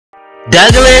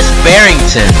Douglas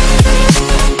Barrington.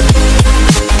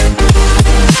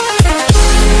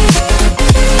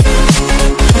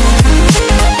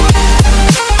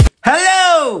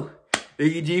 Hello,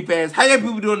 Diggy G fans. How you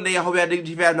people doing today? I hope y'all Diggy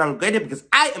G fans having a great day because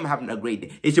I am having a great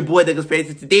day. It's your boy Douglas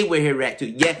Barrington. Today we're here to react to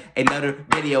yet another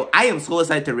video. I am so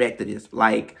excited to react to this.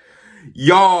 Like,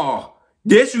 y'all,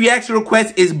 this reaction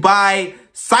request is by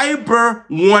Cyber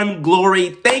One Glory.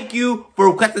 Thank you for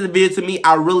requesting the video to me.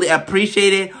 I really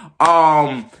appreciate it.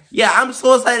 Yeah, I'm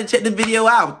so excited to check the video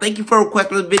out. Thank you for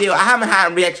requesting the video. I haven't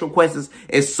had reaction requests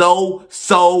in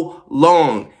so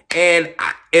long. And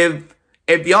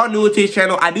if y'all new to this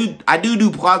channel, I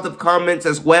do positive comments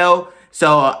as well.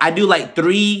 So I do like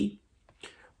 3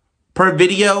 per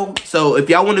video. So if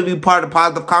y'all want to be part of the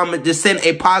positive comment, just send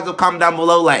a positive comment down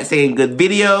below, like saying good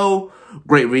video,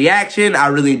 great reaction, I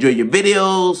really enjoy your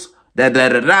videos,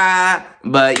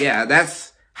 But yeah,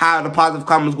 that's how the positive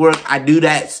comments work. I do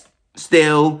that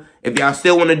still. If y'all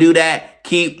still want to do that,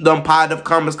 keep them positive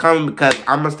comments coming because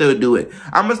I'm going to still do it.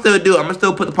 I'm going to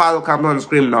still put the positive comments on the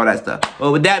screen and all that stuff.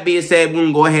 But with that being said, we're going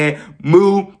to go ahead,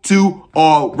 move to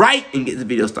all right, and get the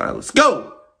video started. Let's go.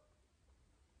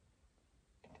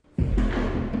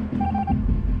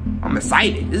 I'm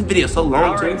excited. This video is so long,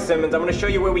 All right, Simmons, I'm going to show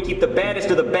you where we keep the baddest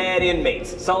of the bad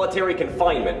inmates. Solitary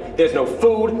confinement. There's no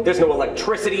food, there's no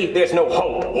electricity, there's no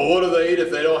hope. Well, what do they eat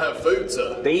if they don't have food,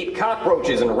 sir? They eat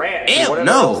cockroaches and rats and whatever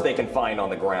else they can find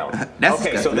on the ground.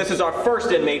 Okay, so this is our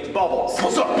first inmate, Bubbles.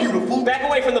 What's up, beautiful? Back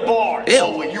away from the bar. Ew.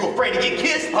 Oh, you afraid to get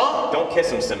kissed, huh? Don't kiss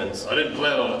him, Simmons. I didn't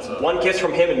plan on it, sir. One kiss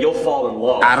from him and you'll fall in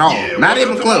love. At all. Yeah, Not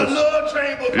even close. Love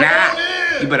chamber.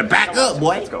 Nah. You better back up,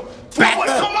 boy. Let's go. Back Boy,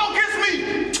 up. come on, kiss me.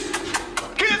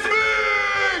 Kiss me.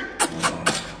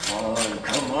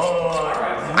 Come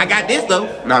on. I got this, though.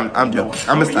 No, I'm joking.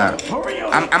 I'm going to stop.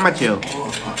 I'm going to chill.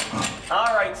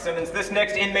 All right, Simmons, this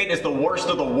next inmate is the worst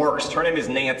of the worst. Her name is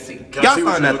Nancy. Y'all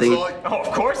saw nothing. Oh,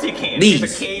 of course you can. These.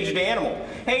 She's a caged animal.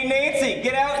 Hey, Nancy,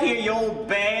 get out here, you old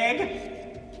bag.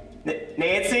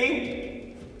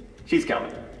 Nancy? She's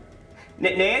coming.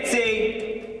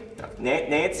 Nancy?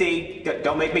 Nancy,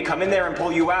 don't make me come in there and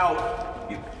pull you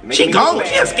out. She gone.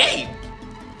 She escaped.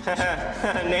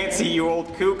 Nancy, you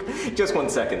old kook. Just 1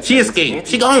 second. She escaped.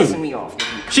 Nancy, She gone. pissing me off.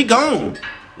 She gone.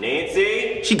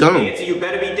 Nancy? She gone. Nancy, you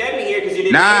better be dead in here because you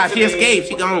didn't Nah, answer she me. escaped.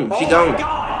 She gone. She Oh gone. my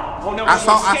God. Oh, no, I she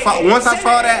saw, escaped. once I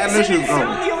saw that, I knew she was Sound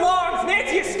gone. the alarms.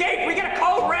 Nancy escaped. We got a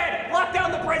code red. Lock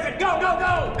down the prison. Go, go,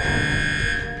 go.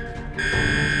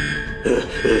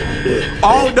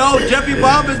 Oh no, Jeffy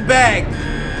Bob is back.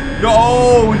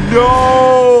 No,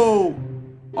 no.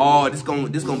 Oh, this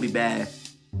gonna be bad.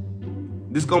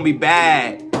 This gonna be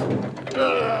bad.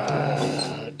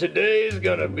 Today's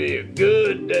gonna be a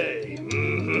good day.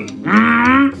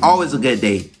 Always a good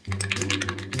day.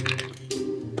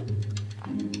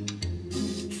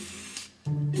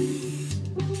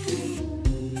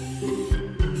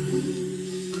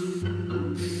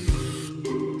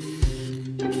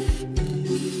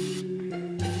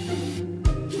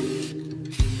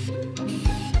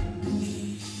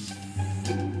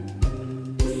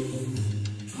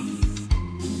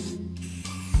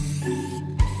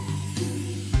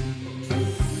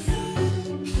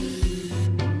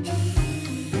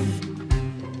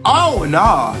 Oh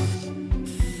no!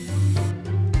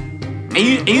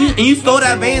 And you stole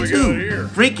that van too?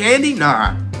 Free candy?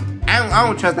 Nah, I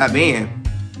don't trust that van.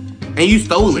 And you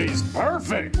stole it.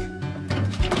 Perfect.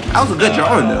 That was a good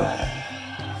drawing though.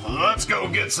 Let's go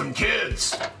get some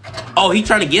kids. Oh, he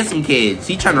trying to get some kids.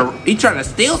 He trying to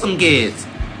steal some kids.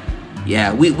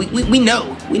 Yeah, we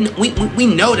know. We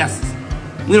know that's.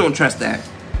 We don't trust that.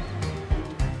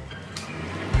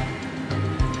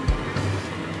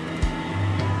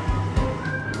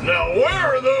 Now, where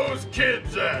are those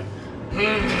kids at?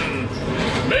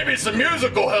 Maybe some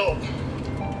musical help.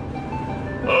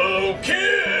 Oh,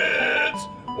 kids!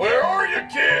 Where are you,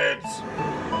 kids?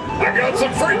 I got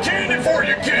some free candy for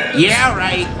you, kids! Yeah,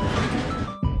 right.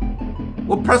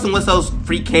 What person wants those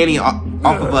free candy off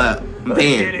of a I did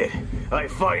van? it. I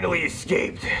finally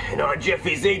escaped. And on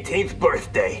Jeffy's 18th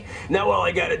birthday. Now all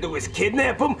I gotta do is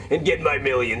kidnap him and get my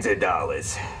millions of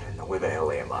dollars. Now where the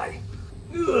hell am I?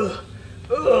 Ugh.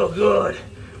 Oh, God.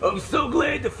 I'm so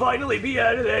glad to finally be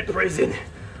out of that prison.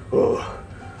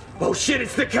 Oh, shit,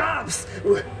 it's the cops.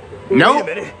 Wait Nope. a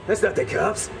minute. That's not the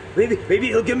cops. Maybe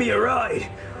he'll give me a ride.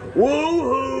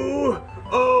 Woo-hoo.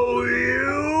 Oh,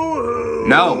 you.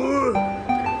 No.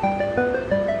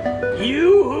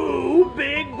 You-hoo,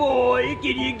 big boy.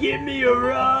 Can you give me a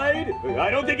ride? I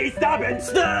don't think he's stopping.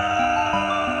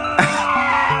 Stop!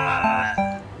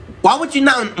 Why would you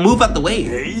not move out the way?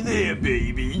 Hey there,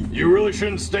 baby. You really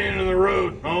shouldn't stand in the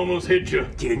road. I almost hit you.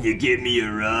 Can you give me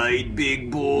a ride,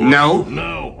 big boy? No.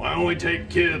 No, I only take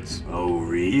kids. Oh,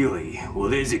 really? Well,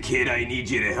 there's a kid I need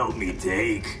you to help me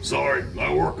take. Sorry,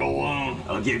 I work alone.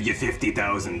 I'll give you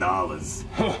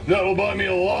 $50,000. That'll buy me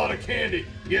a lot of candy.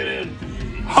 Get in.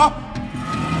 Huh?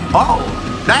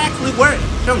 Oh, that actually worked.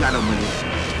 She don't got no money.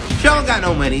 She don't got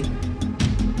no money.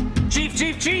 Chief!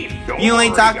 You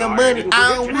ain't talking money.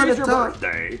 I don't want to talk.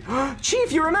 Birthday.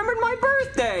 Chief, you remembered my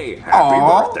birthday.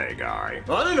 Aw. Birthday, guy.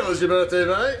 I didn't know it was your birthday,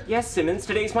 mate. Yes, Simmons,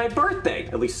 today's my birthday.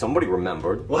 At least somebody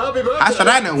remembered. Well, happy birthday. How should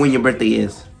I know when your birthday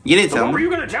is? You didn't So tell what were me.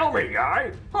 you gonna tell me, guy?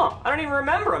 Huh, I don't even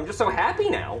remember. I'm just so happy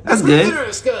now. That's Prisoner good.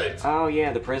 escaped. Oh,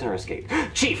 yeah, the prisoner escaped.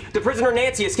 Chief, the prisoner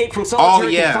Nancy escaped from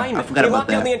solitary yeah, confinement. I forgot They about locked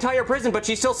down that. the entire prison, but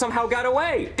she still somehow got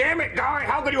away. Damn it, guy,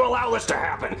 how could you allow this to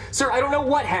happen? Sir, I don't know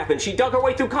what happened. She dug her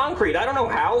way through concrete. I don't know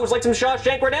how. It was like some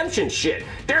Shawshank Redemption shit.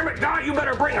 Damn it, guy, you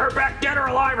better bring her back dead or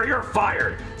alive or you're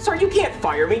fired. Sir, you can't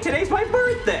fire me. Today's my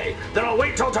birthday. Then I'll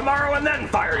wait till tomorrow and then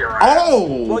fire your ass.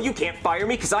 Oh. Well, you can't fire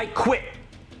me because I quit.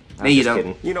 No, you Just don't.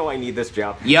 kidding. You know I need this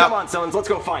job. Yep. Come on, Summons, let's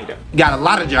go find her. You got a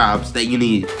lot of jobs that you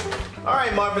need. All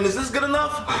right, Marvin, is this good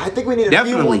enough? I think we need a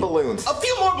Definitely. few more balloons. A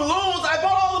few more balloons? I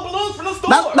bought all the balloons from the store.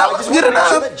 That looks good Make sure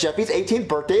enough. that Jeffy's 18th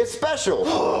birthday is special.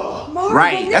 Marvin,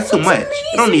 Right, that's this too looks much. amazing.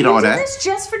 You don't need all You did that. this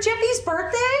just for Jeffy's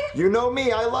birthday? You know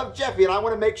me, I love Jeffy, and I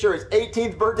want to make sure his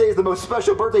 18th birthday is the most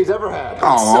special birthday he's ever had. So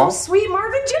Aw. sweet,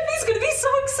 Marvin. Jeffy's gonna be so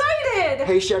excited.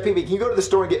 Hey, Chef Pee, can you go to the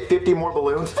store and get 50 more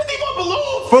balloons? 50 more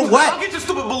balloons? For what? I'll get your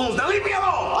stupid balloons. Now leave me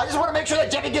alone. I just want to make sure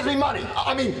that Jeffy gives me money. I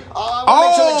want to make sure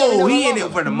that Jeffy Oh, knows he I in love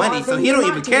it for him. the money, so Marvin, he you're don't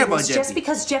not even doing care about this Jeffy. just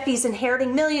because Jeffy's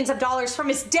inheriting millions of dollars from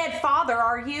his dead father,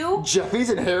 are you? Jeffy's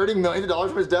inheriting millions of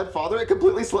dollars from his dead father? It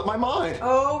completely slipped my mind.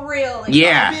 Oh, really?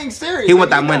 Yeah, I'm being serious. he want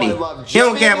that You know money. I love He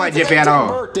don't Jeffy, care and about it's his Jeffy at 18th all.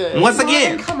 birthday. Once Marvin,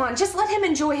 again, come on, just let him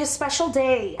enjoy his special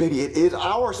day. Baby, it is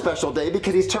our special day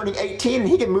because he's turning 18 and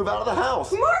he can move out of the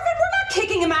house. Marvin, we're not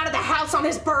kicking him out of the house on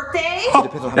his birthday.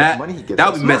 Depends on how much money he gives that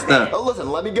us. would be messed up. Oh, listen,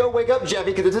 let me go wake up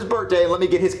Jeffy because it's his birthday and let me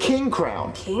get his king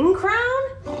crown. King crown?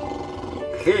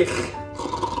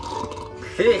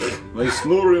 I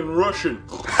snore in Russian.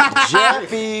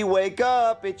 Jeffy, wake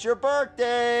up. It's your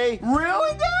birthday.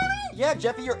 Really, Daddy? Yeah,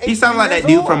 Jeffy, you're 18 He sounds like that years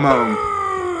dude old. from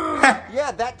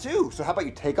Yeah, that too. So how about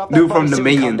you take off that Dude from bunny the suit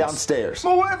and come Minions. downstairs?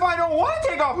 Well, what if I don't want to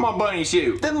take off my bunny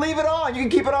suit? Then leave it on. You can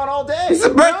keep it on all day. It's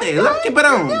his birthday. Let's keep it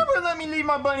on. let me leave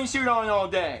my bunny suit on all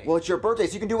day. Well, it's your birthday,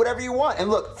 so you can do whatever you want. And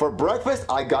look, for breakfast,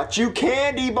 I got you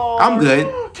candy bars. I'm good.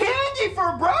 Candy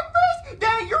for breakfast?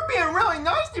 Dad, you're being really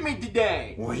nice to me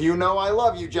today. Well, you know I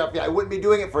love you, Jeffy. I wouldn't be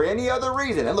doing it for any other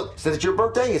reason. And look, since it's your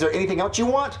birthday, is there anything else you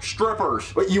want?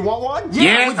 Strippers. Wait, you want one?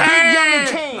 Yes,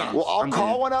 sir. Cans. Well, I'll I'm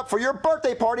call good. one up for your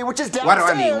birthday party, which is Why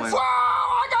downstairs. do I need one?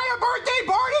 I got a birthday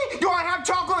party? Do I have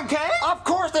chocolate and cake? Of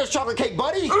course there's chocolate cake,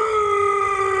 buddy.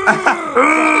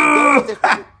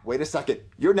 Wait a second.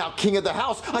 You're now king of the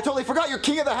house. I totally forgot you're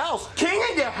king of the house. King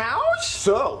of the house?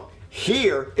 So,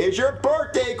 here is your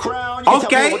birthday crown. You can tell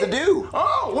Okay. me what to do.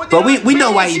 Oh, what But we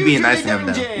know why he's being nice to him,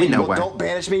 though. We know Well, why. don't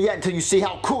banish me yet until you see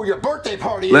how cool your birthday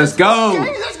party is. Let's go.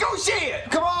 Okay, let's go see it.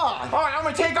 Come on. All right, I'm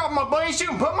gonna take off my bunny suit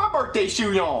and put my birthday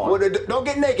suit on. Well, don't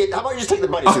get naked. How about you just take the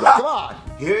bunny suit off? Come on.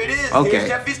 Here it is. Okay. Here's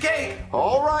Jeffy's cake.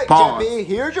 All right, Pause. Jeffy.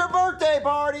 Here's your birthday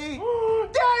party.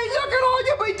 Daddy, look at all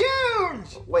your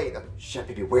balloons. Wait,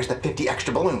 Jeffy, where's the 50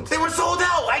 extra balloons? They were sold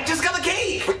out. I just got the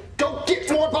cake. Go get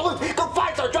some more balloons. Go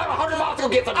find some. Drive 100 miles to go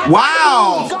get some.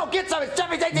 Wow. Go get some. It's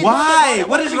Jeffy's 18th Why? birthday.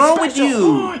 What is Be wrong with special.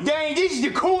 you? Dang, this is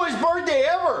the coolest birthday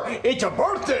ever. It's a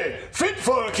birthday fit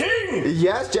for a king.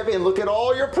 Yes, Jeffy, and look at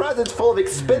all your presents full of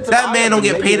expensive That man items, don't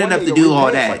get and paid maybe one enough day to you'll do all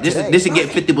repay us that. like This today. should get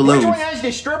 50 Which balloons. one has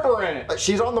the stripper in it?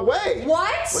 She's on the way.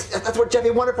 What? That's what Jeffy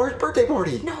wanted for his birthday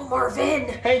party. No, Marvin.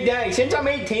 Hey, Daddy, since I'm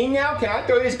 18 now, can I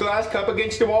throw this glass cup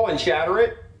against the wall and shatter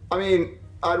it? I mean,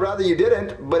 I'd rather you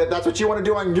didn't, but if that's what you want to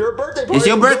do on your birthday party, It's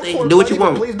your then go birthday. for it, Do what you buddy, but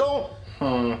want. Please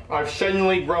don't. I've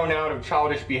suddenly grown out of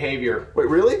childish behavior. Wait,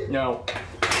 really? No.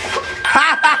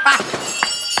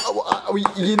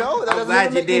 You know, that I'm doesn't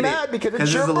glad even you make me did it, mad because 'cause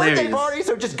it's your it's birthday hilarious. party,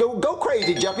 so just go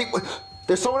crazy, Jeffy.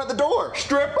 There's someone at the door.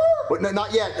 Stripper? Wait, no,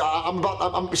 not yet.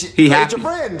 He it's happy. your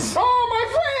friends. Oh,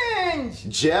 my friends!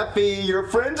 Jeffy, your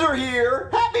friends are here.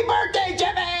 Happy birthday,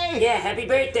 Jeffy! Yeah, happy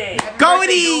birthday.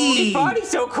 Cody! Party's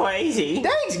so crazy.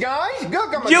 Thanks, guys.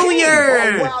 Look, I'm a Junior!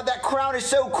 Oh, wow, that crown is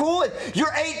so cool.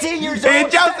 You're 18 years Hey,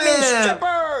 old. That means Joseph!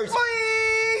 strippers.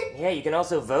 Yeah, you can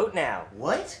also vote now.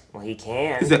 What? Well, he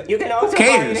can. Is it- You can also who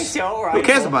cares? buy an assault Who rifle.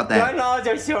 cares about that? Gun laws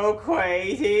are so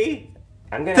crazy.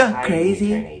 I'm gonna The hide crazy?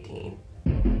 when you turn 18.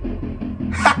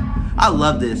 I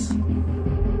love this.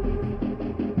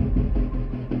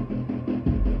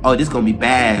 Oh, this gonna be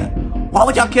bad. Why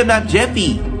would y'all kidnap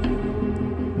Jeffy?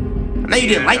 I know you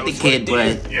didn't like the kid,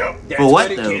 but Yep. That's for what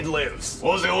where the though? kid lives.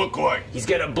 What does he look like? He's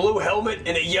got a blue helmet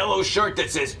and a yellow shirt that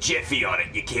says Jeffy on it.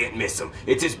 You can't miss him.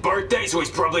 It's his birthday, so he's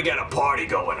probably got a party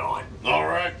going on. All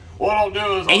right. What I'll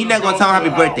do is And you're not gonna tell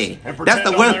him happy birthday. That's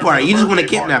the worst part. You just want to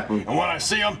kidnap him. And when I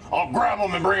see him, I'll grab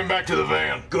him and bring him back to the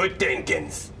van. Good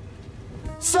thinkings.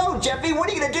 So, Jeffy, what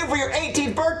are you gonna do for your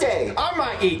 18th birthday? I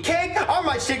might eat cake, I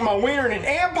might stick my wiener in an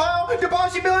ant pile, the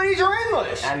possibilities are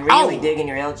endless. I'm really Oh. digging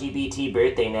your LGBT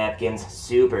birthday napkins.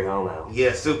 Super homo.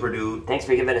 Yeah, super dude. Thanks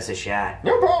for giving us a shot.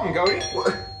 No problem, Cody.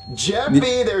 Jeffy,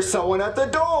 there's someone at the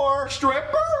door.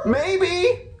 Stripper?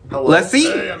 Maybe. Hello? Let's see.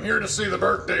 Hey, I'm here to see the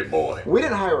birthday boy. We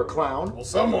didn't hire a clown. Well,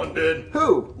 someone did.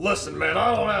 Who? Listen, man,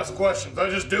 I don't ask questions. I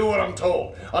just do what I'm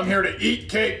told. I'm here to eat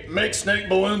cake, make snake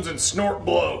balloons, and snort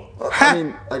blow. I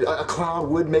mean, a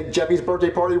clown would make Jeffy's birthday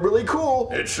party really cool.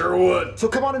 It sure would. So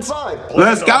come on inside.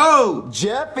 Let's go.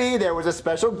 Jeffy, there was a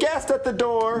special guest at the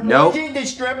door. Nope. Is he the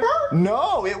stripper?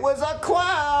 No, it was a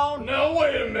clown. Now,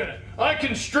 wait a minute. I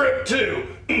can strip too.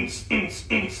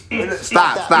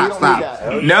 Stop. We don't need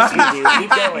that. No. You do. Keep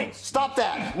going. Stop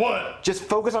that. What? Just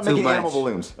focus on Too making much. animal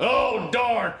balloons. Oh,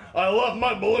 darn. I left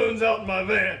my balloons out in my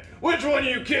van. Which one of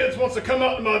you kids wants to come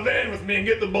out in my van with me and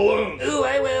get the balloons? Ooh,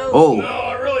 I will. Oh, No,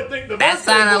 I really think the that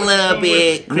birthday sounded a boy should little come with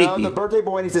bit No, creepy. the birthday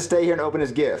boy needs to stay here and open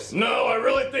his gifts. me. No, I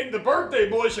really think the birthday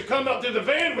boy should come out to the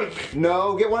van with me.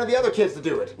 No, get one of the other kids to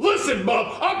do it. Listen,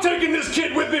 Bub, I'm taking this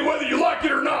kid with me whether you like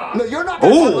it or not. No, you're not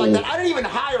going to talk Ooh. like that. I didn't even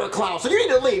hire a clown, so you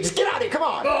need to leave. Just get out of here. Come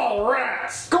on. Oh,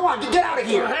 rats. Go on, get out of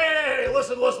here. Hey,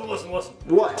 listen.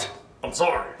 What? I'm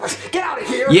sorry. Get out of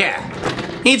here. Yeah,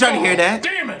 he ain't trying to hear that.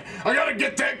 Damn it, I gotta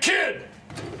get that kid.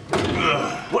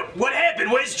 What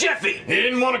happened? Where's Jeffy? He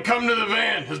didn't want to come to the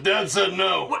van. His dad said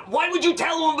no. Why would you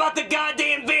tell him about the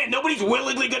goddamn van? Nobody's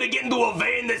willingly gonna get into a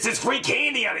van that says free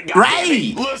candy on it, goddammit.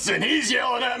 Right. Listen, he's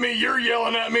yelling at me, you're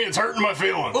yelling at me, it's hurting my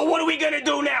feelings. Well, what are we gonna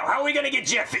do now? How are we gonna get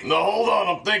Jeffy? No, hold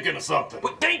on, I'm thinking of something.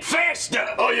 Well, think faster.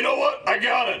 Oh, you know what? I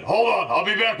got it. Hold on, I'll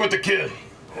be back with the kid.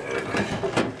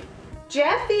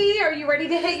 Jeffy, are you ready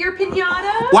to hit your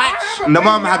pinata? Watch. No,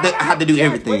 mom had to do Waiting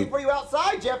everything. for you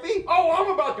outside, Jeffy. Oh,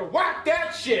 I'm about to whack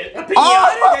that shit.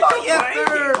 Oh, yes,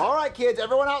 sir. All right, kids,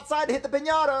 everyone outside to hit the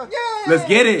pinata. Yeah. Let's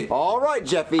get it. All right,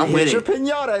 Jeffy, I'm with hit your it.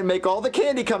 pinata and make all the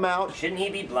candy come out. Shouldn't he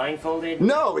be blindfolded?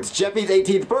 No, it's Jeffy's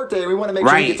 18th birthday, and we want to make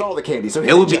sure Right. he gets all the candy. So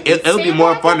hit It would be Jeffy. it would be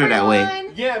more funner that way.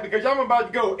 Yeah, because I'm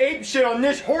about to go ape shit on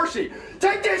this horsey.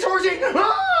 Take this, horsey.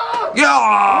 Ah!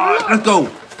 Yeah, let's go.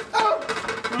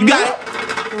 You got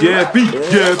it. Jeffy.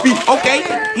 Okay,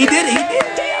 he did it.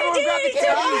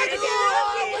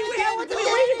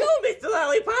 Mr.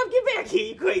 Lollipop, get back here,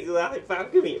 you crazy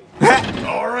lollipop. Come here.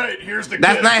 All right, here's the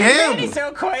That's kid. not That him. is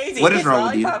so crazy. What is This wrong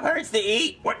with you? lollipop hurts to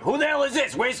eat. What? Who the hell is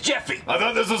this? Where's Jeffy? I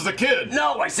thought this was the kid.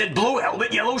 No, I said blue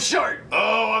helmet, yellow shirt.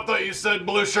 Oh, I thought you said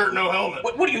blue shirt, no helmet.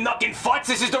 What are you knucking futz?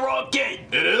 This is the wrong kid.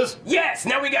 It is? Yes,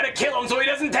 now we gotta kill him so he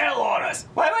doesn't tell on us.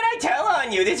 Why would I tell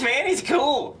on you? This van is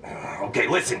cool. Okay,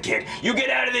 listen, kid. You get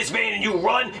out of this van and you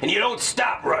run, and you don't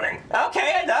stop running.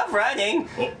 Okay, I love running.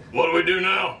 Well, what do we do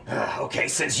now? Okay,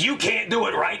 since you can't do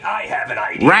it right, I have an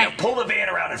idea. Right. Now pull the van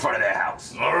around in front of their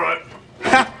house. All right.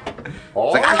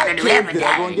 All like, I'm right, gonna do kids, everything. did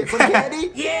everyone get some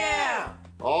candy? Yeah!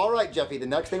 All right, Jeffy, the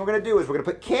next thing we're going to do is we're going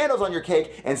to put candles on your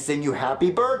cake and sing you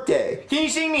happy birthday. Can you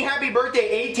sing me happy birthday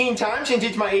 18 times since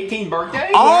it's my 18th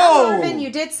birthday? Oh, Marvin, you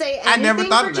did say I anything never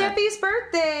thought for of that. Jeffy's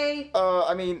birthday.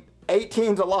 I mean,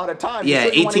 18's a lot of times. yeah,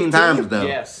 You want 18 times though.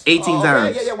 Yes. 18 Oh,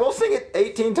 times. Yeah, we'll sing it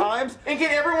 18 times. And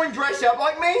can everyone dress up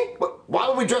like me? But why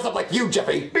would we dress up like you,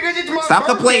 Jeffy? Because it's my Stop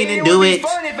birthday complaining, and do would be it.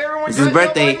 fun if everyone It's his dressed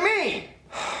up birthday. like me.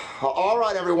 All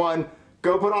right, everyone.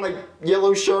 Go put on a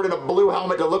yellow shirt and a blue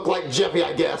helmet to look like Jeffy,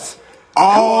 I guess.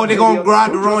 Oh, they're gonna Baby,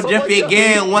 grab the don't wrong dress up Jeffy like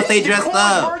again once they This is dressed the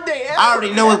coolest up. birthday ever. I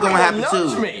already know what's gonna happen Everyone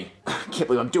loves too. me. I can't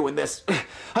believe I'm doing this.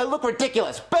 I look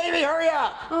ridiculous. Baby, hurry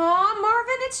up. Aw,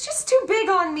 Marvin, it's just too big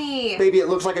on me. Baby, it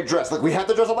looks like a dress. Like, we have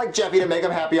to dress up like Jeffy to make him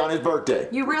happy on his birthday.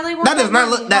 You really want That does not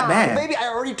look that bad. Baby, I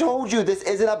already told you this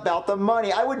isn't about the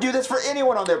money. I would do this for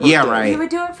anyone on their birthday. Yeah, right. You would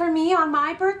do it for me on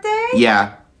my birthday?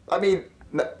 Yeah. I mean,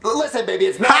 listen, baby,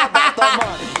 it's not about the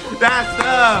money. That's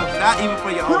tough. Not even for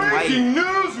your own wife. Breaking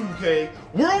news, okay?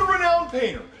 World-renowned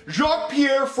painter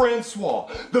Jacques-Pierre Francois,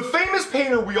 the famous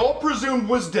painter we all presumed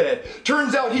was dead,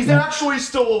 turns out he's actually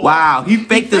still alive. Wow, he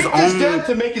faked his his own. death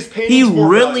to make his paintings He more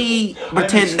really valuable. I have an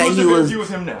pretended that he exclusive was. interview with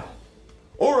him now.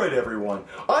 Alright everyone,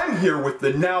 I'm here with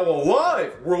the now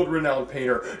alive world-renowned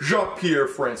painter Jacques-Pierre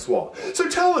Francois. So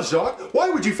tell us, Jacques, why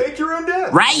would you fake your own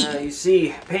death? Right. You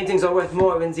see, paintings are worth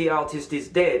more when the artist is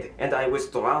dead, and I was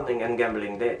drowning and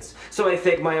gambling debts. So I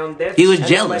faked my own death. He was and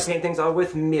jealous. My paintings are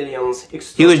worth millions.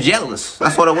 He was jealous.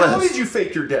 That's what it How was. did you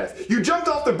fake your death? You jumped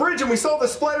off the bridge and we saw the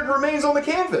splattered remains on the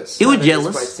canvas. He was It's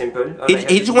jealous. quite simple.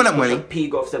 He just wanted money. A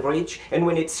pig off the bridge, and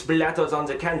when it splatters on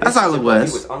the canvas, That's all it the body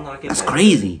was. unrecognizable. That's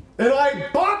crazy. And I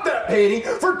bought that painting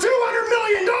for $200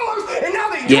 million, and now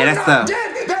that Yeah, you're that's not tough.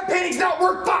 dead, that painting's not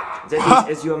worth fuck! That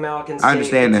is, as you Americans say, I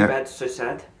understand it's that. bad, so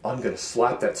sad. I'm gonna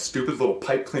slap that stupid little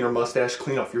pipe cleaner mustache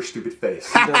clean off your stupid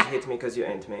face. Don't hit me because you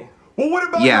ain't me. Well, what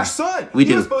about Yeah, your son? we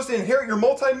He do. was supposed to inherit your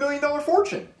multi-million-dollar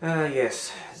fortune.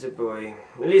 Yes, the boy.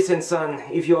 Listen, son,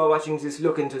 if you are watching this,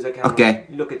 look into the camera. Okay.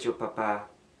 Look at your papa.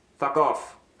 Fuck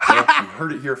off. Well, you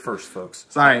heard it here first, folks.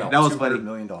 Sorry, No, that was $200 funny.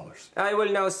 million. I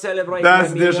will now celebrate That's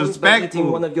my millions by disrespectful.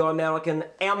 eating one of your American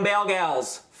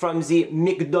hamburgers from the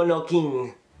McDonald's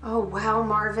King. Oh, wow,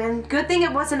 Marvin. Good thing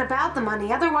it wasn't about the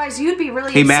money. Otherwise, you'd be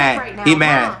really He upset mad. right now. He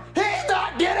mad. He's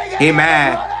not getting it. He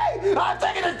mad. I'm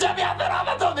taking this Jeffy outfit off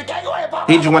and throwing the cake away.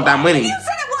 He just want that money. You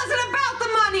said it wasn't about the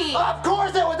money. Of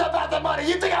course it was about the money.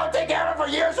 You think I would take care of it for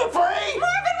years for free?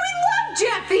 Marvin, we love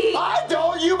Jeffy. I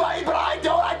don't, you might, but I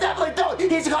don't. I definitely don't.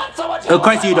 He's got so much. Of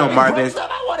course you don't, Marvin.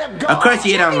 I want him gone. Of course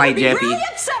you don't like Be Jeffy. really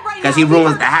upset right now. Because he We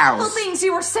ruins heard the all the house. things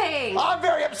you were saying. I'm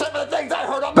very upset with the things I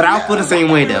heard on But the I'll feel the same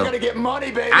way, though. We're gonna get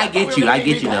money, baby. I get you. I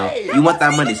get you, though. You want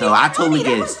that money, so I totally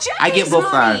get it. I get both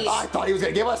sides. I thought he was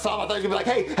gonna give us some. I thought he was gonna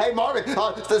be like, hey, Marvin,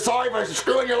 sorry for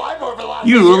screwing your life over for the last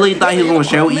You few really years. thought he was gonna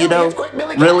share with you, though?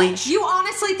 Really? You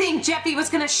honestly think Jeffy was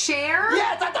gonna share?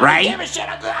 Yes, I thought Right? he gave a shit.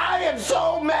 I am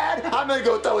so mad. I'm gonna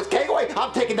go throw his cake away.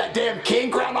 I'm taking that damn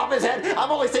king crown off his head.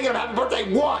 I'm only singing him happy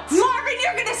birthday once. Marvin,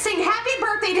 you're gonna sing happy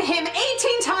birthday to him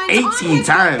 18 times. 18 on his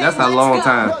times? birthday. That's a Let's long go.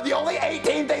 time. No, the only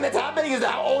 18 thing that's happening is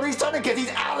how old he's turning because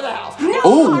he's out of the house. No,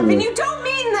 Ooh. Marvin, you don't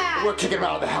mean that. We're kicking him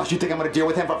out of the house. You think I'm gonna deal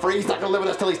with him for free? He's not gonna live with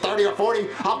us till he's 30 or 40.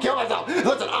 I'll kill myself.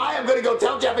 Listen, I am gonna go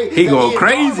tell Jeffy. He that going is gone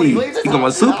when crazy. he leaves his He going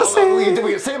house. Super Saiyan.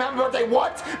 We can sing him happy birthday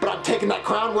once, but I'm taking that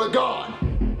crown. We're gone.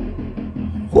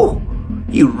 Whew.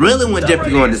 You really want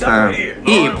Jeffy on this time.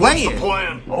 He ain't playing.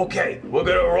 Plan. Okay, we're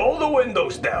gonna roll the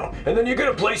windows down, and then you're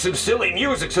gonna play some silly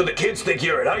music so the kids think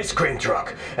you're an ice cream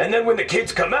truck. And then when the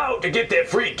kids come out to get their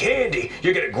free candy,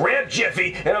 you're gonna grab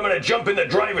Jeffy, and I'm gonna jump in the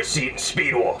driver's seat and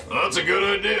speed off. That's a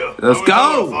good idea. Let's I wish I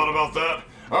go. would've thought about that.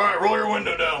 All right, roll your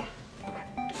window down.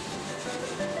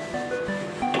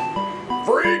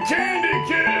 Free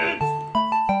candy, kids!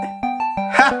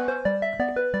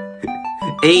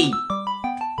 Hey.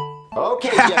 Okay,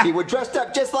 Jeffy, we're dressed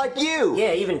up just like you.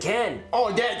 Yeah, even Ken.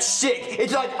 Oh, that's sick.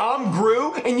 It's like I'm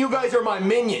Gru and you guys are my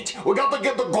minions. We got to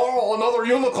get the girl another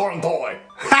unicorn toy.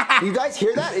 You guys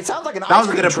hear that? It sounds like an That ice was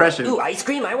a cream good truck. impression. Ooh, ice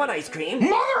cream? I want ice cream.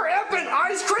 Mother effing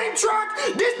ice cream truck?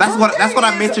 This That's what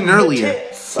I mentioned earlier.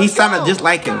 He sounded just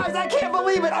like him. Guys, I can't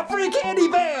believe it. A free candy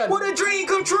van. What a dream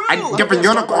come true! I different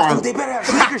unicorn. They better have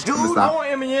Snickers, dude. Stop. Oh,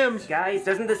 M&M's. Guys,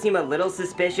 doesn't this seem a little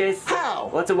suspicious? How?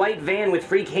 Well, it's a white van with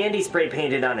free candy spray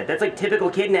painted on it. That's like typical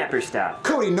kidnapper stuff.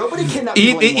 Cody, nobody kidnapped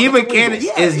people anymore. Even That's Ken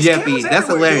illegal. is these Jeffy. cameras That's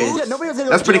everywhere, hilarious. Yeah, nobody was in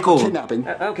That's pretty jail for cool. Kidnapping.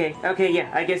 Okay,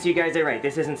 yeah, I guess you guys are right.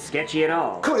 This isn't sketchy at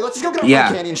all. Cody, let's just go get our Yeah.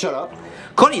 free candy and shut up.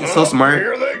 Cody is so Here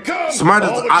smart. they come.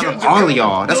 Smartest All the out kids of are all of coming.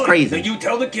 y'all. That's Good. crazy. Then you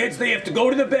tell the kids they have to go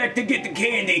to the back to get the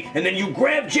candy, and then you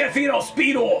grab Jeffy and I'll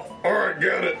speed off. All right,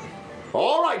 got it.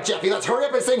 All right, Jeffy, let's hurry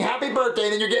up and sing happy birthday,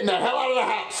 and then you're getting the hell out of the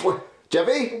house.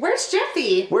 Jeffy? Where's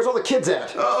Jeffy? Where's all the kids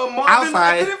at? Marvin,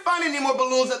 Outside. I couldn't find any more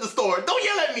balloons at the store. Don't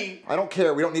yell at me. I don't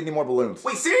care. We don't need any more balloons.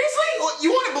 Wait, seriously? Well,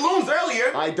 you wanted balloons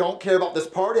earlier. I don't care about this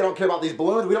party. I don't care about these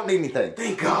balloons. We don't need anything.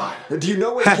 Thank God. Do you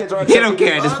know where the kids are at? He don't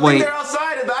care at this I think point. they're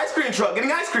outside at the ice cream truck getting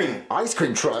ice cream. Ice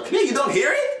cream truck. Yeah, you don't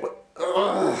hear it?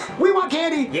 We want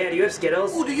candy. Yeah, do you have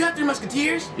Skittles? Oh, do you have 3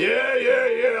 Musketeers? Yeah.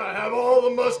 I have all the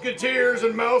musketeers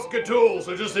and mousecatools.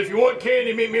 So just if you want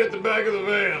candy, meet me at the back of the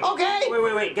van. Okay.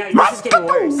 Wait, guys, this is getting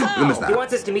worse. Let me stop. He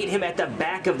wants us to meet him at the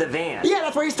back of the van. Yeah,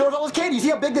 that's where he stores all his candy. You see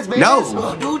how big this van No. is?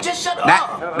 Oh, dude, just shut up. That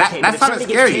Okay, but that if sounded somebody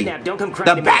gets scary. kidnapped, don't come crying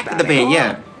The to me back about of the it. van,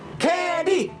 yeah.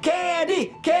 Candy.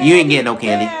 You ain't getting no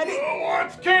candy. Who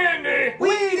wants candy?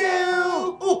 We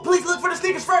do. Oh, please look for the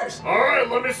sneakers first. All right,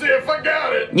 let me see if I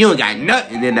got it. You ain't got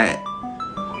nothing in that.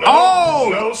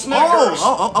 No Snickers.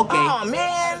 Okay. Oh,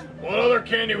 man. What other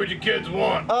candy would you kids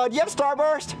want? Do you have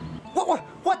Starburst?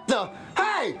 What the?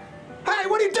 Hey,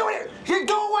 what are you doing here?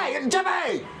 Go away,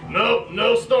 Jeffy. Nope,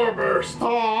 no Starburst.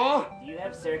 Aw. Do you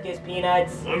have circus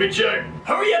peanuts? Let me check.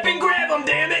 Hurry up and grab them,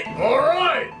 damn it! All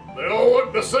right. They all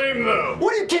look the same though.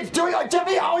 What are you kids doing?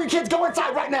 Jeffy, all you kids go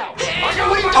inside right now.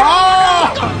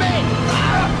 Oh!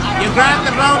 You grabbed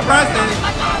the wrong person.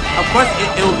 Of course,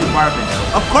 it will be Marvin,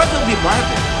 though. Of course, it will be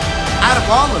Marvin. Out of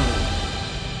all of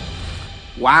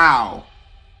them. Wow.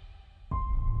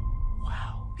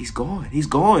 Wow. He's gone. He's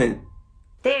gone.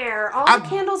 There, all the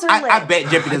candles are lit. I bet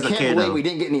Jeffy doesn't care, though. We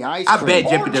didn't get any ice I cream. bet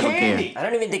Jeffy doesn't care. I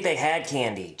don't even think they had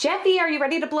candy. Jeffy, are you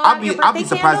ready to blow out your birthday I'll be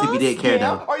surprised candles? if he did care,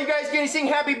 though. Are you guys gonna sing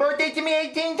happy birthday to me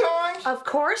 18 times? Of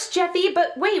course, Jeffy,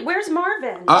 but wait, where's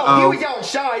Marvin? He was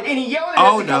outside and he yelled at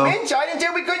us to come inside and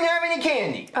said we couldn't have any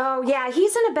candy. Oh, yeah,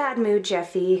 he's in a bad mood,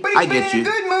 Jeffy. But he's been in a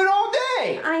good mood all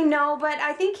day. I know, but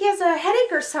I think he has a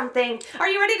headache or something. Are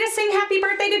you ready to sing happy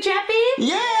birthday to Jeffy?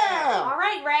 Yeah! All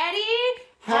right, ready?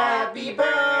 Happy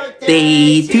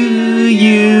birthday Day to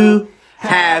you.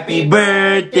 Happy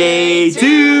birthday to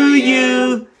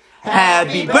you.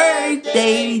 Happy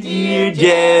birthday, dear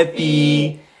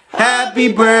Jeffy.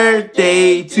 Happy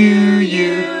birthday to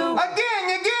you.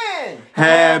 Again.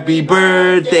 Happy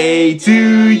birthday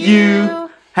to you.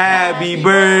 Happy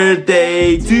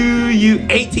birthday to you.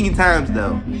 18 times,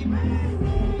 though.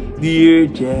 Dear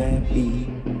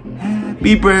Jeffy.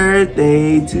 Happy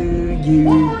birthday to you.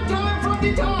 One more time from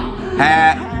the top.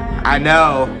 I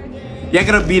know. You're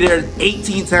gonna be there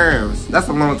 18 times. That's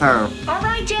a long time. All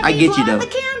right, Jeffy, I get you, blow out though.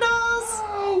 the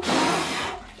candles.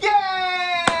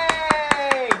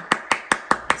 Yay!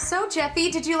 So,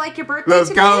 Jeffy, did you like your birthday Let's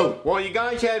today? go. Well, you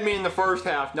guys had me in the first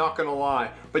half, not gonna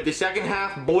lie. But the second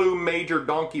half blew major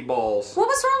donkey balls. What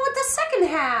was wrong with the second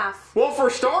half? Well, for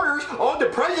starters, all the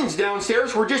presents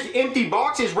downstairs were just empty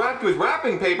boxes wrapped with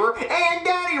wrapping paper, and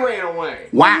Daddy ran away.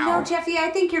 You know, Wow. Jeffy,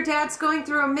 I think your dad's going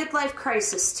through a midlife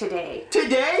crisis today.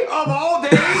 Today, of all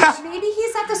days, Maybe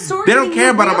he's at the store. They don't getting care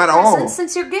you about real him at all. presents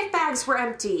since your gift bags were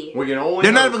empty. we can only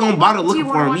They're not hope. even gonna bother Do looking you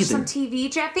for want to him watch either. some TV,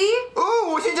 Jeffy?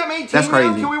 Ooh, since I'm 18 That's now,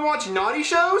 crazy. can we watch naughty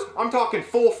shows? I'm talking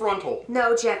full frontal.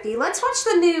 No, Jeffy. Let's watch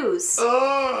the news.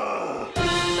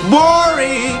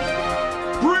 Boring.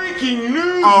 Breaking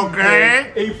news!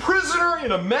 Okay. A prisoner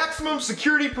in a maximum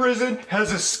security prison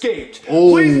has escaped.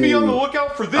 Oh. Please be on the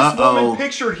lookout for this woman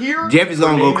pictured here. Jeffy's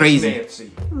gonna Her go name is crazy.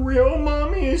 Nancy. Real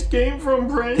mommy escaped from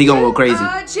prison. He gonna go crazy.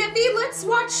 Jeffy, let's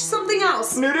watch something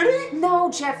else. Nudity?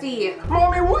 No, Jeffy.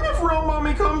 Mommy, what if real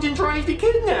mommy comes and tries to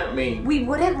kidnap me? We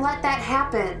wouldn't let that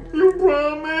happen. You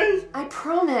promise? I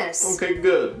promise. Okay,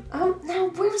 good. Now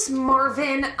where's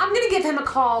Marvin? I'm gonna give him a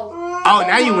call. Oh,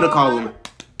 now you wanna call him.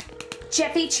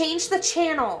 Jeffy, change the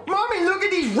channel. Mommy, look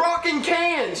at these rockin'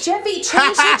 cans. Jeffy,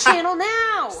 change the channel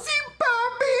now.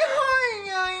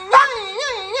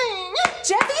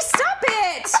 Jeffy, stop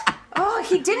it! Oh,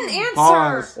 he didn't answer.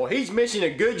 Pause. Well, he's missing a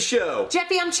good show.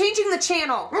 Jeffy, I'm changing the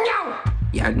channel.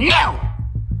 Yeah, no.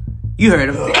 You heard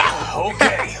him.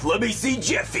 Okay, let me see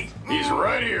Jeffy. He's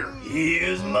right here.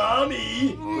 Here's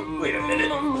mommy. Wait a minute.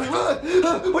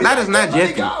 That is not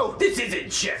Jeffy. This isn't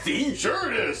Jeffy.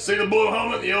 Sure it is. See the blue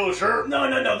helmet and the yellow shirt?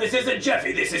 No, this isn't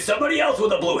Jeffy. This is somebody else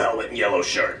with a blue helmet and yellow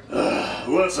shirt.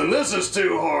 Listen, this is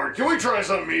too hard. Can we try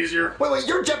something easier? Wait,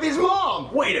 you're Jeffy's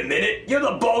mom! Wait a minute. You're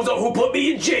the bozo who put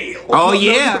me in jail. Oh,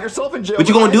 You yeah. put yourself in jail. What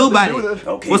you gonna do about Nothing to it? with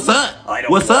Okay, What's up? I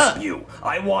don't What's blame up? you.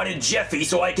 I wanted Jeffy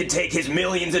so I could take his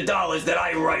millions of dollars that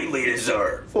I rightly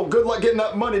deserve. Well, good luck getting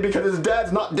that money because his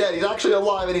dad's not dead. He's actually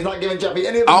alive and he's not giving Jeffy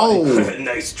any of the Oh. money.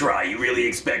 Nice try. You really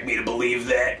expect me to believe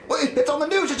that? Wait, it's on the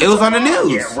news. It was on the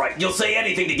news. Yeah, right. You'll say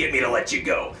anything to get me to let you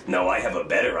go. No, I have a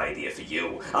better idea for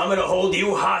you. I'm gonna hold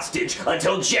you hostage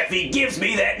until Jeffy gives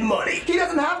me that money. He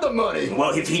doesn't have the money.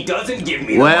 Well, if he doesn't give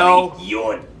me the Well- money,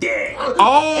 you're dead.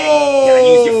 Oh. Hey, can I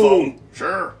use your phone?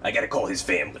 Sure. I gotta call his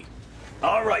family.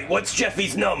 All right, what's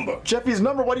Jeffy's number? Jeffy's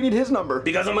number? Why do you need his number?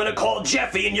 Because I'm gonna call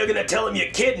Jeffy and you're gonna tell him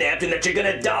you're kidnapped and that you're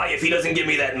gonna die if he doesn't give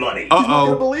me that money. He's not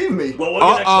gonna Uh-oh. believe me. Well, we're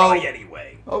gonna try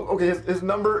anyway. Oh, okay, his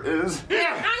number is...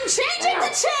 I'm changing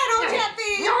the channel,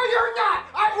 Jeffy. No, you're not.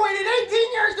 I've waited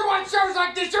 18 years to watch shows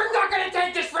like this. You're not going to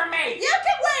take this from me. You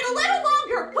can wait a little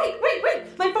longer.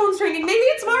 Wait. My phone's ringing. Maybe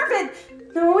it's Marvin.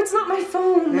 No, it's not my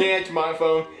phone. Yeah, it's my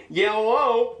phone. Yeah,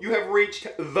 hello. You have reached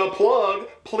the plug.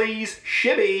 Please,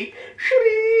 Shibby.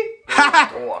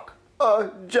 Talk.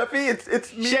 Jeffy, it's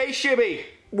me. Say Shibby.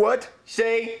 What?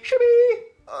 Say Shibby.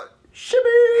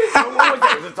 Shibby! What was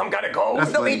that? Is it some kind of code?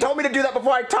 That's No, he funny. told me to do that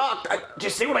before I talked.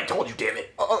 Just say what I told you, damn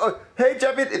it. Hey,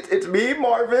 Jeffy, it's me,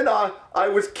 Marvin. I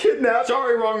was kidnapped.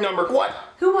 Sorry, wrong number. What?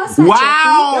 Who was that,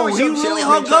 Wow. It was He some really salesman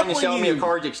hung trying up to on sell me a you.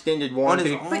 car's extended On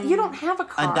warranty. his Jeffy? But you don't have a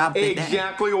car. adopted dad.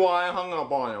 Exactly why I hung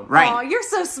up on him. Right. Aw, you're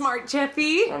so smart,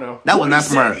 Jeffy. I know. That was not he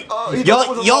smart. say? He thought it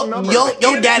was a wrong number.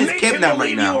 Your dad is Make him kidnapped right believe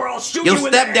you now. or I'll shoot Your you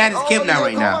in the stepdad head. is kidnapped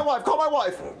right now. Call my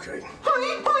wife. Okay.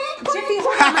 Jeffy,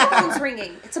 hold on, my phone's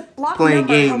ringing. It's a blocked Playing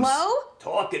number. games. Hello?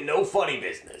 Talking no funny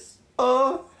business.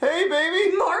 Hey,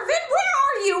 baby. Marvin, where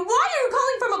are you? Why are you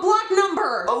calling from a blocked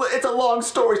number? Oh, it's a long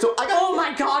story, so I got... Oh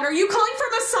my god, are you calling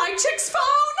from a side chick's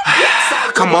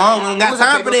phone? Come on, we don't got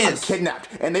time for I'm this. kidnapped,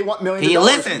 and they want millions Can you of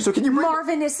dollars. listen? So can you bring...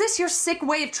 Marvin, is this your sick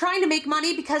way of trying to make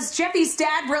money because Jeffy's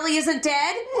dad really isn't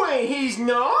dead? Wait, he's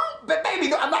not? But baby,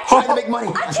 no, I'm not trying to make money.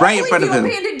 I can't Right in front believe of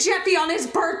you him. abandoned Jeffy on his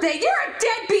birthday. You're a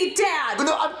deadbeat dad.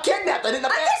 No, I'm kidnapped. I didn't... I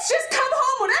guess just come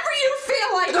home whenever you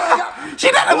feel like it.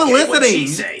 She's not even What'd she listening.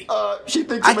 say? She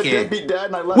thinks I'm a deadbeat dad,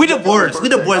 and I left... We divorced. We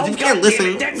divorced. If you can't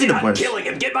listen, That's we it, I'm divorced. killing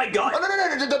him. Get my gun. Oh,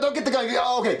 no, don't get the gun.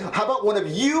 Oh, okay, how about one of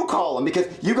you call him? Because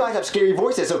you guys have scary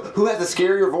voices, so who has the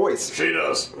scarier voice? She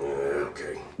does.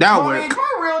 Okay. That'll Mommy, work. is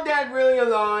my real dad really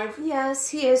alive? Yes,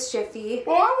 he is, Jeffy.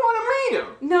 Well, I want to meet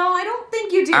him. No, I don't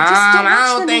think you do. Just don't I watch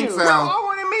don't the think news. so. I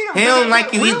want to meet him. He don't because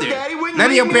like you my real either. daddy wouldn't None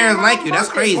of your leave me at parents my like own you. That's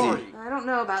birthday crazy. party. I don't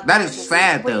know about That that. is Jeffy.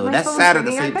 sad, Wait, though. my That's phone's sad at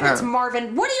the ringing. same I bet it's time.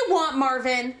 Marvin. What do you want,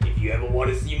 Marvin? If you ever want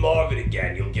to see Marvin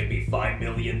again, you'll give me $5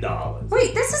 million.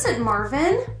 Wait, this isn't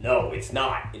Marvin. No, it's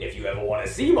not. And if you ever want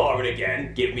to see Marvin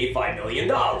again, give me $5 million.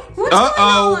 What's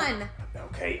Uh-oh. going on?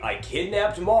 Okay, I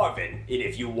kidnapped Marvin, and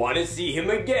if you want to see him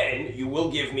again, you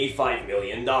will give me $5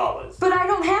 million. Well, But I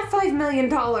don't have $5 million.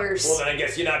 then I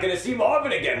guess you're not going to see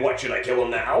Marvin again. What, should I kill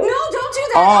him now? No, don't do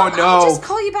that. Oh, I'll no. just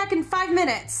call you back in 5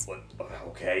 minutes. What?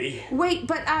 Okay. Wait,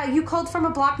 but you called from a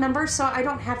blocked number, so I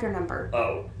don't have your number.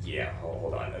 Oh, yeah,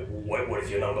 hold on. What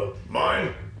is your number?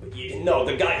 Mine? No,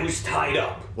 the guy who's tied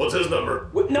up. What's his number?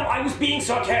 What? No, I was being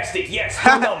sarcastic. Yes,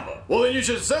 your number. Well, then you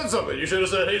should have said something. You should have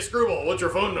said, hey, Screwball, what's your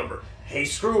phone number? Hey,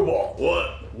 Screwball.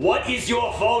 What? What is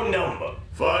your phone number?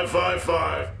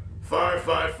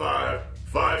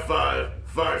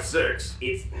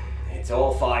 555-555-5556. It's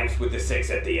all fives with the 6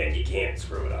 at the end. You can't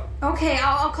screw it up. Okay,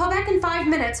 I'll call back in 5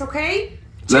 minutes, okay?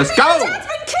 Let's Jeffy, go. your dad's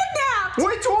been kidnapped!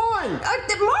 Which one?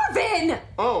 Marvin!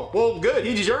 Oh, well, good.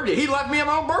 He deserved it. He left me at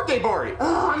my own birthday party.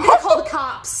 Oh, I'm gonna call the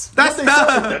cops. That's They're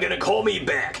not. gonna call me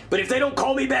back. But if they don't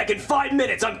call me back in 5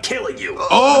 minutes, I'm killing you.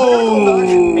 Oh.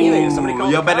 Hey there, somebody call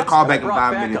You the better cops? call I back in brought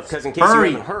 5 backup, minutes. Because in case Hurry.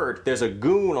 you haven't heard, there's a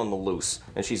goon on the loose.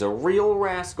 And she's a real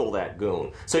rascal, that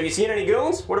goon. So have you seen any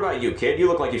goons? What about you, kid? You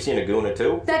look like you've seen a goon or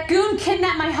two. That goon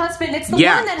kidnapped my husband. It's the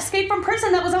Yeah. woman that escaped from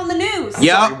prison that was on the news.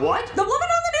 Yup. What? The woman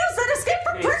on the news that escaped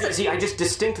from prison. See, I just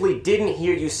distinctly didn't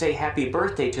hear you say happy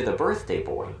birthday to the birthday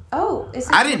boy. Oh, is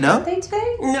it I didn't your know. birthday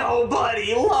today?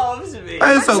 Nobody loves me. It's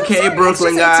I'm so okay, sorry,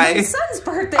 Brooklyn it's just guy. my son's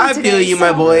birthday I today, feel you, my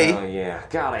so- boy. Oh, yeah.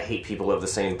 God, I hate people who have the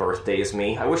same birthday as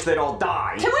me. I wish they'd all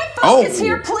die. Can we focus Oh.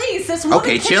 here, please? This woman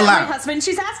Okay, chill kidnapped out. my husband.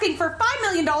 She's asking for $5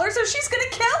 million, so she's gonna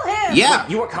kill him. Yeah.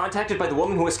 You were contacted by the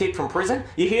woman who escaped from prison?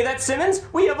 You hear that, Simmons?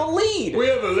 We have a lead. We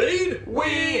have a lead?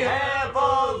 We have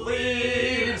a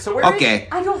lead. So where Okay.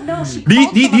 I don't know. She These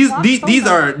called from a blocked phone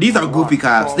number. these are goofy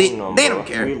cops. They don't We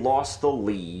care. lost the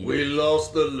lead. We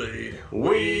lost the lead.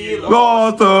 We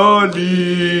Lost the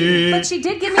lead. But she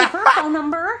did give me her phone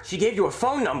number. She gave you a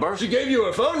phone number. She gave you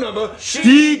a phone number.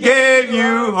 She gave you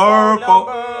her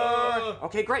phone.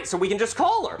 Okay, great. So we can just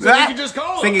call her. We can just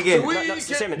call her. Sing again. So we No, can-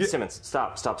 Simmons,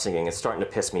 stop singing. It's starting to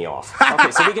piss me off.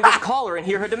 Okay, so we can just call her and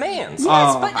hear her demands.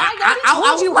 Yes, but I already told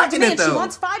was you her watching it, demand. She though.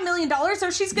 wants $5 million, so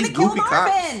she's gonna These kill goofy cops.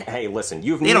 Marvin. Hey, listen,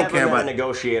 you've They don't never care met a about-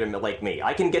 negotiator like me.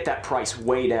 I can get that price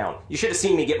way down. You should have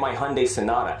seen me get my Hyundai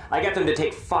Sonata. I got them to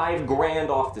take $5 grand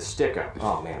off the sticker.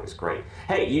 Oh man, it was great.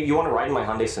 Hey, you want to ride in my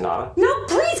Hyundai Sonata? No,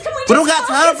 please, can we just We don't got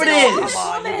time for focus on this. Come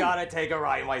on, you woman? gotta take a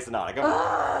ride in my Sonata. Come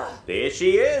on. There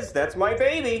she is. That's my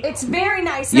baby. It's very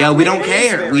nice. Yeah, Now, we don't please-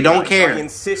 care. Very We don't nice. care. I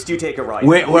insist you take a ride.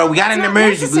 We got an It's not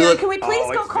emergency. necessary. Look. Can we please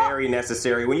Oh, go it's call? very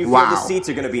necessary. When you Wow. feel the seats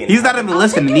are gonna be in. He's not even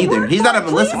listening take your either. word He's for not it, even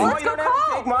please. listening. Let's You don't go have to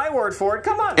call. take my word for it.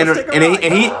 Come on, And let's take a and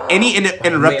ride. he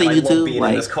interrupting Man, you I too. love being in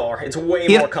Like this car. It's way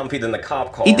he- more comfy than the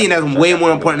cop car. he think that's way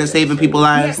more important than saving people's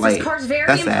lives. Yes, Like this car's very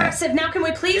that's sad. impressive. Now, can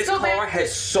we please This go car back?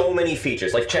 has so many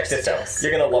features. Like, check this out. Yes.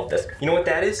 You're gonna love this. You know what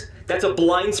that is? That's a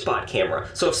blind spot camera.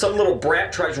 So if some little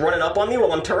brat tries running up on me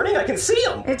while I'm turning, I can see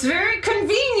him. It's very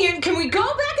convenient. Can we go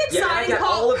back Yeah, inside I and got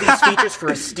call? all of these features for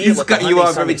a steal He's at the cut you Hyundai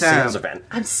off every Sunday time. sales event.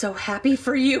 I'm so happy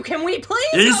for you. Can we please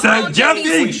He go said call Jeffy.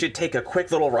 Jeffy? We should take a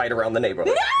quick little ride around the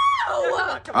neighborhood. No!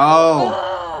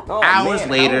 Oh, hours man,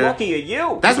 later. How lucky are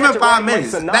you? That's You been got to 5 ride my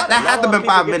minutes. Sonata. That had Not to a lot been of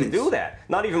people 5 get to minutes. do that.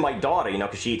 Not even my daughter, you know,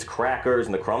 because she eats crackers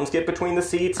and the crumbs get between the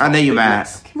seats. I know Oh, you big mad.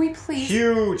 mess. Can we please?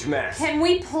 Huge mess. Can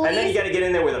we please? And then you got to get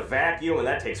in there with a vacuum, and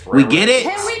that takes forever. We get it.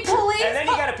 Can we please? And then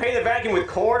you got to pay the vacuum with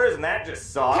quarters, and that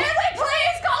just sucks. Can we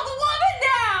please call the woman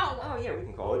now? Oh yeah, we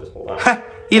can call it. Just hold on.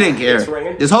 He didn't It's care.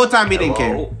 ringing. This whole time he didn't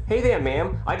care. Hello? Hey there,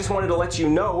 ma'am. I just wanted to let you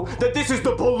know that this is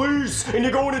the police, and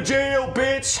you're going to jail,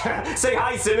 bitch. Say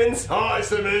hi, Simmons. Hi,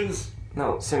 Simmons.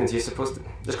 No, Simmons, you're supposed to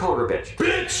just call her a bitch.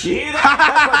 Bitch! You hear that?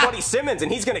 That's my buddy Simmons, and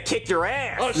he's gonna kick your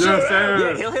ass. I sure am.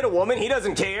 Yeah, he'll hit a woman. He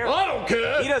doesn't care. I don't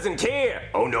care. He doesn't care.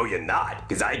 Oh, no, you're not,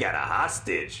 because I got a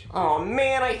hostage. Oh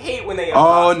man, I hate when they have Oh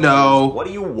hostages. no. What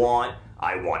do you want?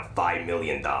 I want $5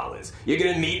 million. You're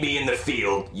gonna meet me in the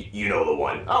field. You know the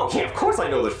one. Oh yeah, of course I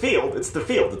know the field. It's the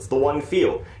field. It's the one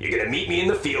field. You're gonna meet me in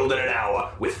the field in an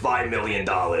hour with $5 million and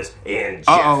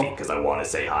Uh-oh. Jeffy, because I want to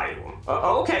say hi to him.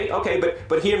 Okay,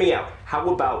 but hear me out. How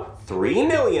about $3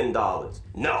 million?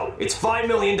 No, it's $5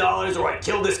 million or I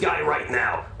kill this guy right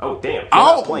now. Oh damn, you're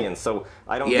Oh. not playing, so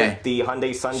I don't Yeah. get the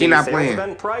Hyundai Sunday She not sales playing.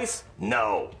 event price?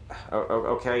 No.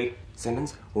 Okay,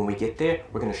 Simmons, when we get there,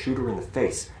 we're gonna shoot her in the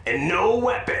face. And no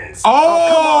weapons. Come on,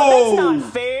 Oh! that's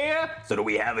not fair! So do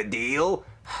we have a deal?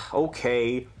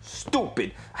 Okay,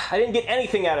 stupid. I didn't get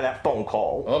anything out of that phone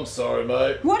call. I'm sorry,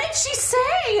 mate. What did she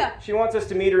say? She wants us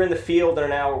to meet her in the field in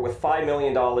an hour with $5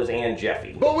 million and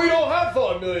Jeffy. But we don't have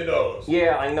 $5 million.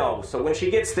 Yeah, I know. So when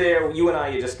she gets there, you and I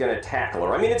are just gonna tackle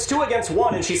her. I mean, it's 2 against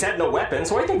 1, and she's had no weapon,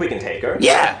 so I think we can take her.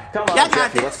 Yeah. Come on, Y'all got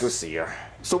Jeffy, this. let's go see her.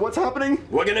 So what's happening?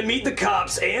 We're gonna meet the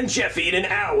cops and Jeffy in an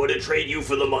hour to trade you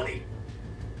for the money.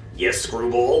 Yes,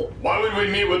 Screwball? Why would we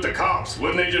meet with the cops?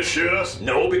 Wouldn't they just shoot us?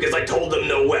 No, because I told them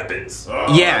no weapons.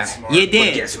 Oh, Yeah, that's smart. you But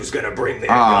did. guess who's gonna bring their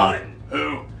gun?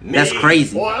 Who? Me. That's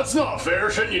crazy. Well, that's not fair.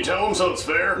 Shouldn't you tell them so it's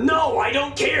fair? No, I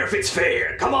don't care if it's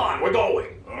fair. Come on, we're going.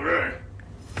 Okay.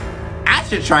 I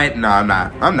should try it. No, I'm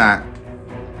not. I'm not.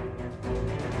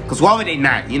 Cause why would they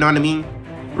not? You know what I mean?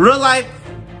 Real life,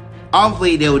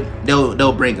 obviously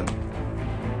they'll bring them.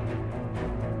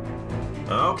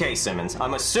 Okay, Simmons.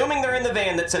 I'm assuming they're in the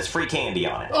van that says free candy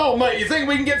on it. Oh, mate, you think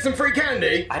we can get some free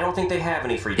candy? I don't think they have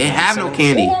any free They candy. have no Simmons.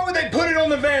 candy. Well, why would they put it on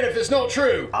the van if it's not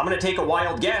true? I'm gonna take a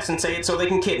wild guess and say it's so they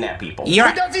can kidnap people. You're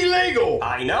But that's illegal.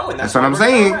 I know, and that's That's what why I'm we're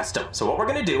gonna saying. arrest them. So what we're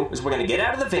gonna do is we're gonna get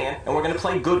out of the van and we're gonna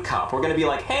play good cop. We're gonna be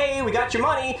like, hey, we got your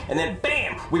money, and then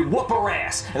bam, we whoop her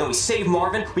ass, and then we save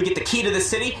Marvin. We get the key to the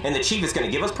city, and the chief is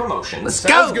gonna give us promotions. Let's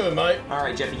Sounds go. good, mate. All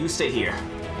right, Jeffy, you stay here.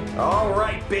 All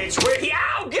right, bitch, we're here.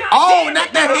 Oh, God Oh, damn not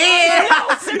it. the head.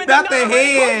 No, Simmons, Not no, the I'm gonna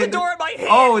close head. the door at my head.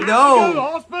 Oh Go to the no.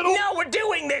 hospital? No, we're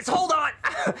doing this. Hold on.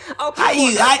 Okay. How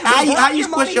you- look, how we you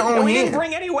brought squish money, your own and we hand? didn't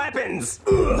bring any weapons.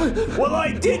 Well,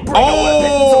 I did bring a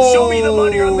weapon, so show me the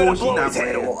money or I'm gonna she blow not his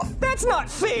head playing. off. That's not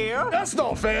fair. That's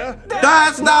not fair.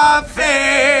 That's not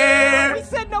fair. We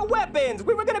said no weapons.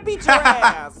 We were gonna beat your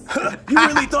ass. You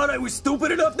really thought I was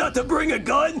stupid enough not to bring a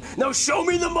gun? Now show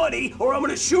me the money or I'm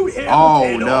gonna shoot him Oh,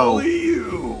 and no. all of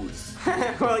yous.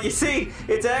 Well, you see,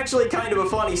 it's actually kind of a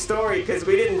funny story because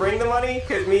we didn't bring the money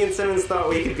because me and Simmons thought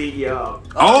we could beat you up.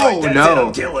 Oh That's it, no.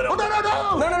 I'm killing him.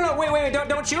 No, wait,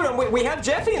 don't shoot him. We have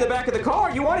Jeffy in the back of the car.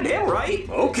 You wanted him, right?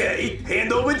 Okay,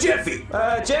 hand over Jeffy.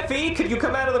 Jeffy, could you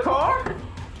come out of the car?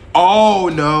 Oh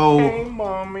no.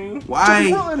 Mommy. Why?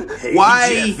 Hey,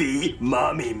 Why? Jeffy,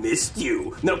 mommy missed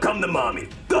you. Now come to mommy.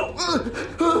 Go.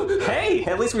 Hey,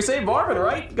 at least we saved Marvin,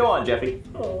 right? Go on, Jeffy.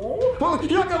 Well,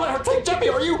 you're not gonna let her take Jeffy,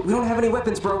 are you? We don't have any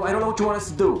weapons, bro. I don't know what you want us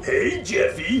to do. Hey,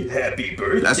 Jeffy, happy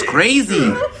birthday. That's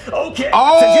crazy. Okay,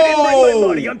 Oh! since you didn't bring my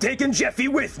money, I'm taking Jeffy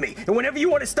with me. And whenever you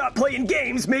want to stop playing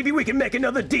games, maybe we can make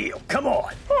another deal. Come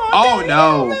on. Oh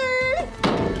no.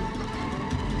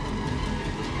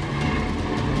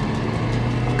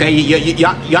 Okay, y'all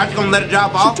just gonna let it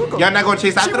drop off? took him. Y'all not gonna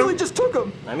chase She after really him? just took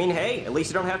him. I mean, hey, at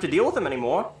least you don't have to deal with him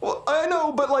anymore. Well, I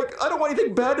know, but like, I don't want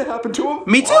anything bad to happen to him.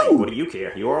 Me What too. do you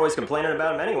care? You were always complaining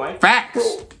about him anyway.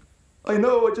 Facts. I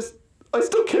know, I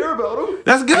still care about him.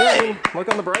 That's good. Look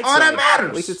on the bright All side. that matters.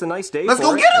 At least it's a nice day. Let's for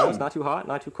go it. get You know, him. It's not too hot,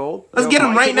 not too cold. Let's You get know,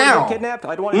 him my right kid would've been now. Kidnapped.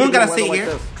 I'd want We to don't get gotta him in sit weather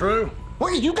here. like this. True.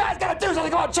 What you guys gotta do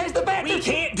something? Come on, chase the bastard. We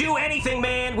can't do anything,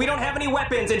 man. We don't have any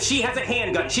weapons, and she has a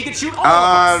handgun. She could shoot all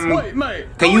of us. Wait, mate.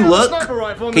 Can Oh, you we have a look? sniper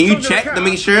rifle in Can the you trunk of the check car. to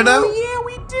make sure though? Oh, yeah,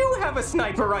 we do have a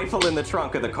sniper rifle in the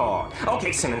trunk of the car.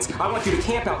 Okay, Simmons, I want you to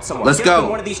camp out somewhere. Let's Get go. up in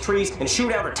one of these trees and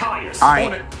shoot out her tires. All On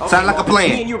right. it. Sound like a Marvin, Me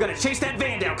plan. and you are gonna chase that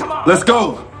van down. Come on. Let's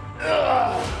go.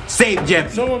 Save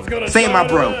Jeffy. Someone's gonna Save die my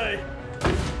bro. today.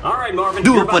 All right, Marvin.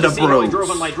 Do you're it for about to the see how I bros. drove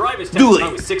on my driver's test Do when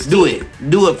I was it. 16. Do it.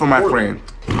 Do it for my friend.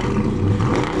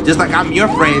 Just like I'm your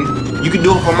friend, you can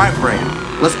do it for my friend.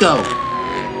 Let's go.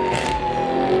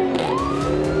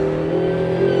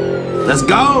 Let's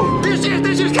go. This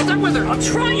is, catch up with her. I'm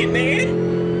trying, man.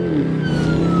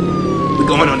 We're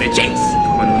going on the chase.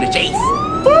 Going on the chase.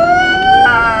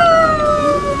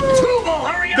 Screwball,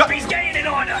 hurry up. He's gaining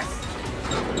on us.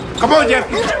 Come on,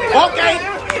 Jeffy. Okay.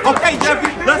 Okay,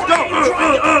 Jeffy. Let's go.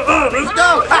 Let's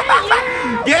go.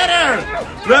 Get her.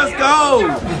 Let's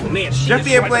go. Man, she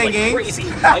Jeffy is ain't driving playing like games.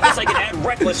 crazy. I guess I can add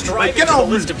reckless driving Get to the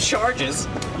over list it. of charges.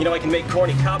 You know, I can make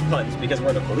corny cop puns because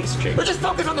we're in a police chase. Just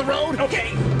focus on the road.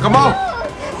 Okay. Come on.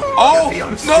 Oh,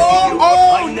 Jeffy, no!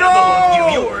 Oh, I never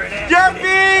loved you. You no! were an ass.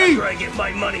 Jeffy! After I get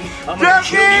my money, I'm gonna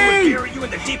Jeffy! kill you and bury you in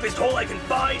the deepest hole I can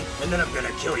find, and then I'm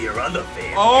gonna kill your other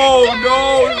family. Oh,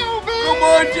 no! Come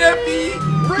on, Jeffy!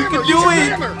 You can do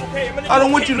it! Okay, I'm gonna I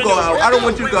don't want you to go out. I don't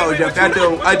want you to go, Jeffy. I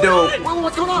don't. I don't.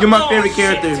 What's going on? You're my favorite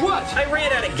character. What? I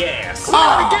ran out of gas.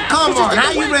 Oh, come on.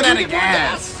 How you ran out of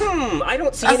gas? I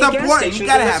don't see That's any gas important. You stations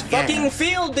gotta in this have gas. fucking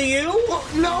field, do you? Well,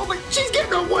 no, but she's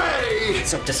getting away.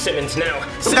 It's up to Simmons now.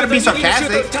 You gotta be Simmons, you need to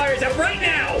shoot sarcastic. those tires out right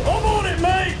now. I'm on it,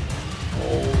 mate.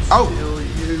 Oh,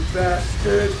 You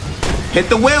bastard. hit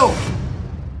the wheel.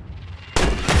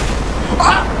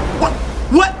 Ah,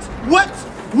 what?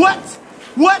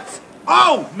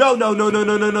 Oh, no.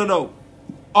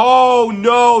 Oh,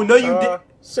 no, you did.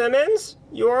 Simmons,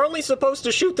 you are only supposed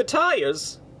to shoot the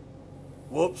tires.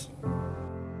 Whoops.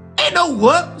 Ain't no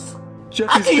whoops.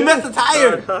 How can you mess the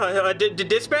tire?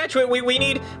 Dispatch, we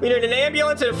need an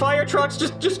ambulance and fire trucks,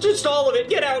 just all of it.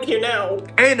 Get out here now.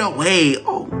 Ain't no way.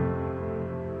 Oh,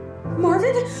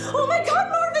 Marvin? Oh my God,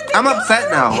 Marvin! I'm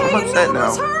upset now. I'm upset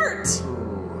now. Hurt.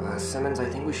 Simmons, I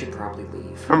think we should probably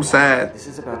leave. I'm sad. This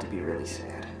is about to be really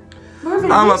sad.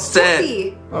 Marvin, I'm where's upset.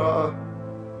 Jeffy?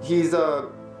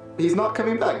 He's not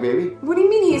coming back, baby. What do you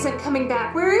mean he isn't coming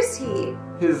back? Where is he?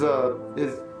 His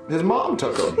mom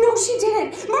took him. No, she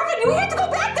didn't. Marvin, we have to go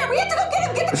back there. We have to go get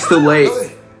him. Get the It's too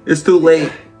late. It's too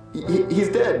late. He's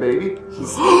dead, baby.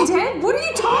 He's dead? What are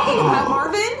you talking about,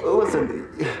 Marvin? Listen,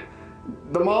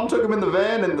 the mom took him in the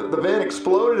van, and the van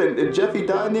exploded, and Jeffy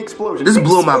died in the explosion. This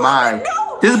blew my mind.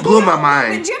 No! This blew my No,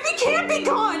 mind. Jeffy can't be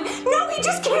gone. No, he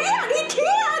just can't. He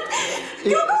can't.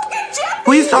 Go get Jeffy.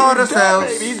 We saw it ourselves.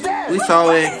 Baby, he's dead. We saw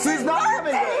it. He's not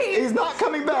coming back. He's not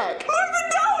coming back. Marvin,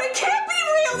 no, it can't be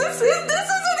real. This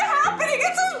isn't happening.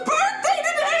 It's his birthday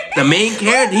today. The main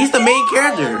character. He's the main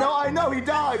character. No, I know he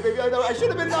died, baby. I know. I should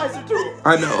have been nicer to him.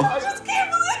 I know. I just can't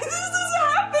believe this is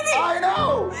happening. I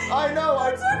know.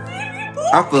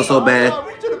 I feel so bad.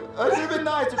 I should have been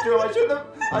nicer to him.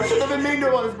 I shouldn't have been mean to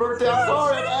him on his birthday. I'm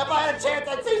sorry. If I had a chance,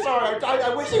 I'd say sorry.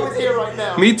 I wish he was here right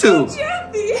now. Me too.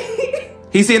 Jeffy.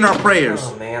 He's in our prayers.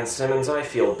 Oh man, Simmons, I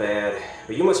feel bad.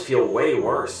 But you must feel way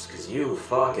worse, because you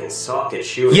fucking suck at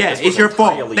shooting. Yeah, This it's was your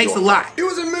fault. entirely Thanks a your lot. It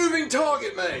was a moving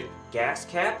target, mate. Gas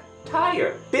cap,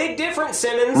 tire. Big difference,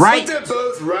 Simmons. Right. They're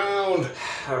both round.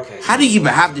 Okay. How do you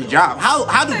even have the job? How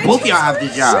do both of y'all have the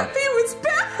job? Jeffy was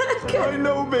back. I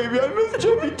know, baby. I miss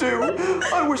Jeffy too.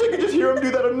 I wish I could just hear him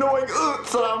do that annoying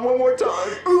sound one more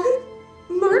time.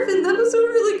 Marvin, that was a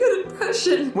really good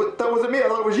impression. What? That wasn't me. I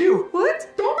thought it was you. What?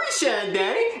 Don't be sad,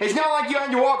 Daddy. It's not like you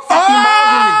had to walk 50 miles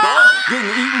in the dark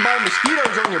getting eaten by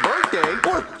mosquitoes on your birthday.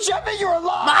 Well, Jeffy, you're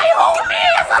alive. My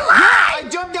homie is alive. I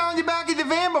jumped down the back of the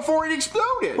van before it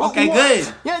exploded. Okay,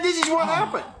 good. Yeah, this is what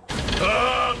happened.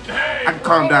 Hey, I can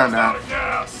calm down now. out of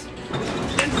gas.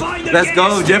 Then find the Let's gas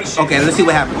go, Jeff. station. Okay, let's see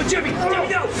what happens. Well, Jeffy, no,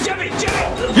 Jeffy.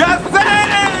 Yes, sir.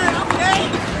 Okay.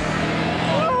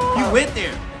 You went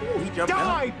there. Ooh, he jumped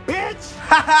out. Die, bitch!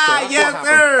 Haha, yes,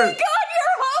 sir. God,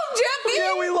 you're home, Jeffy.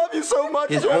 Yeah, we love you so much,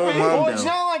 His Jeffy. own mom, Well, it's though.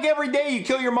 not like every day you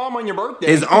kill your mom on your birthday.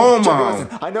 His own Jeffy, mom.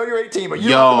 listen, I know you're 18, but you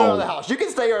Yo. don't have to go out of the house. You can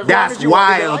stay here as That's long as you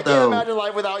want. wild, I though. can't imagine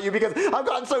life without you because I've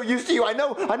gotten so used to you. I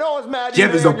know I was mad.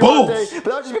 Jeff is on a your boss. birthday, but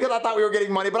that was just because I thought we were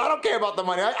getting money. But I don't care about the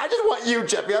money. I just want you,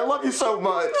 Jeffy. I love you so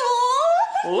much.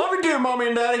 Well, love you too, Mommy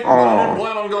and Daddy. Aw. I didn't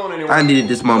plan on going anywhere. I needed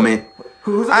this moment.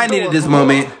 Who's at I the needed door? this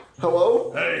moment.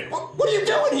 Hello? Hey, What are you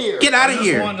doing here? Get out of just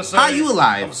here. wanted to say How you I'm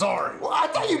alive? sorry. Well, I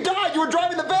thought you died. You were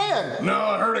driving the van. No,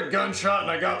 I heard a gunshot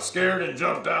and I got scared and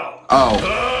jumped out. Oh.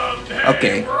 Hey,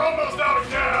 Okay. We're almost out of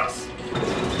gas.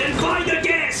 Then find the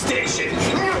gas station.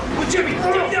 Well, Jeffy,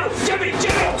 no, Jeffy.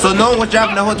 So no one was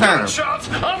driving the whole time. Gunshots.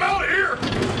 I'm out of here.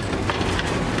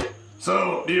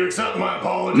 So, do you accept my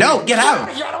apology? No, get out.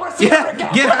 I don't want to see Yeah, her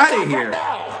again. get Right out of now. here.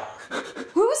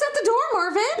 Who was at the door,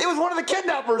 Marvin? It was one of the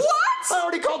kidnappers. What? I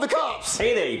already called the cops.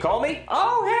 Hey there, you call me?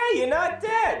 Oh, hey, you're not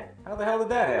dead. How the hell did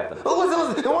that happen? Oh,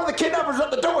 listen, one of the kidnappers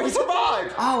at the door. He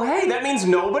survived. Oh, hey, that means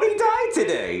nobody died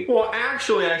today. Well,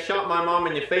 actually, I shot my mom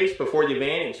in the face before the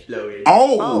van exploded.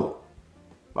 Oh.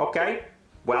 Okay.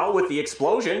 Well, with the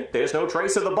explosion, there's no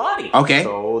trace of the body. Okay.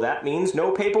 So that means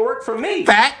no paperwork from me.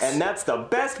 Facts. And that's the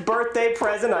best birthday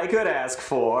present I could ask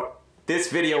for. This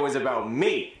video is about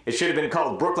me. It should have been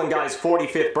called Brooklyn Guy's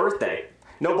 45th birthday.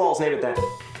 No balls, name it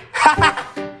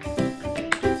that.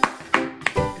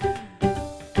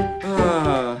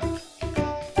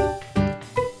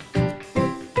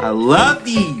 I love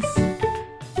these.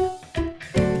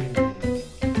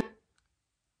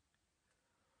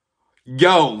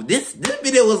 Yo, this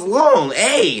video was long.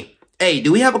 Hey,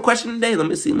 do we have a question today? Let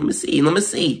me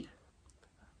see.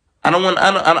 I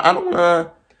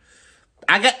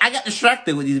I got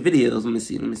distracted with these videos. Let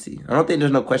me see. I don't think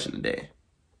there's no question today.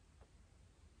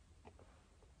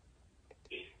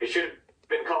 It should have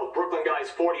been called Brooklyn Guy's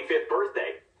 45th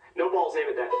birthday. No balls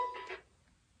named that.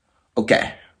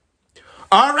 Okay.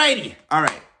 Alrighty. All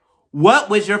right. What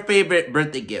was your favorite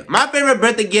birthday gift? My favorite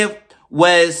birthday gift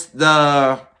was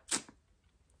the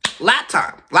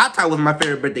laptop. Laptop was my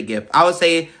favorite birthday gift. I would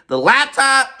say the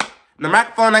laptop, the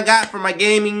microphone I got for my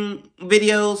gaming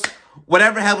videos,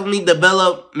 whatever helps me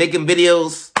develop making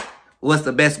videos was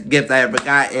the best gift I ever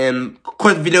got. And of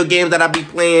course, video games that I be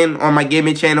playing on my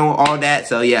gaming channel, all that.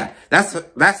 So yeah, that's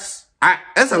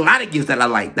a lot of gifts that I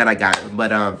like that I got.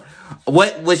 But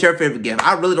what was your favorite gift?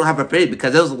 I really don't have a favorite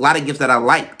because there was a lot of gifts that I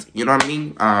liked. You know what I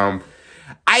mean?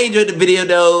 I enjoyed the video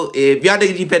though. If y'all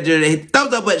niggas G-Pet, hit the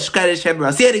thumbs up button, subscribe to the channel.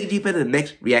 I'll see you niggas G-Pet in the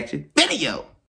next reaction video.